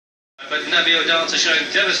But Nabio Dancer showing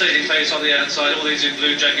devastating pace on the outside, all these in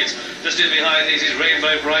blue jackets. Just in behind these is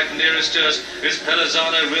Rainbow Bright, nearest to us is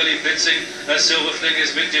Pelazano really blitzing. Silver Fling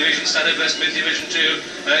is mid-division, Standard Best mid-division too.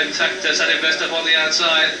 In fact, Standard Best up on the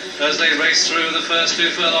outside as they race through the first 2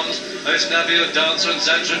 furlongs. It's Nabio Dancer and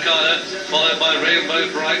Zandracana, followed by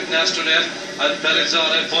Rainbow Bright and Astronev. And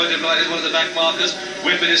Pelazano, Point of Light is one of the back markers.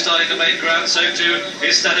 Whitman is starting to make ground, so too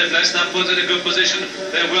is Standard Best. That puts in a good position.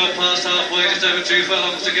 They're well past halfway, just over 2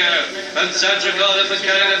 furlongs to go. And Zandracana for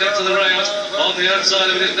Canada into the rails. On the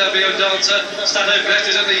outside of it is Nabio Dancer. Standard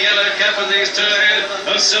Best is in the yellow cap and these two ahead.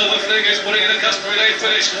 And Silver Fling is putting in a customary late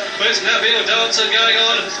finish. But it's Nabio Dancer going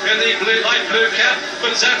on in the light blue cap.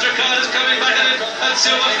 But Zandracana is coming back at it. And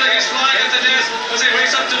Silver Fling is flying at the death as he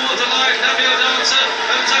races up towards the line. Nabio Dancer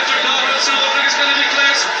and Zandracana and Silver Fling is going to be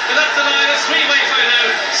close. And up the line, a 3-way fight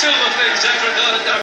out. Silver Fling, Zandracana.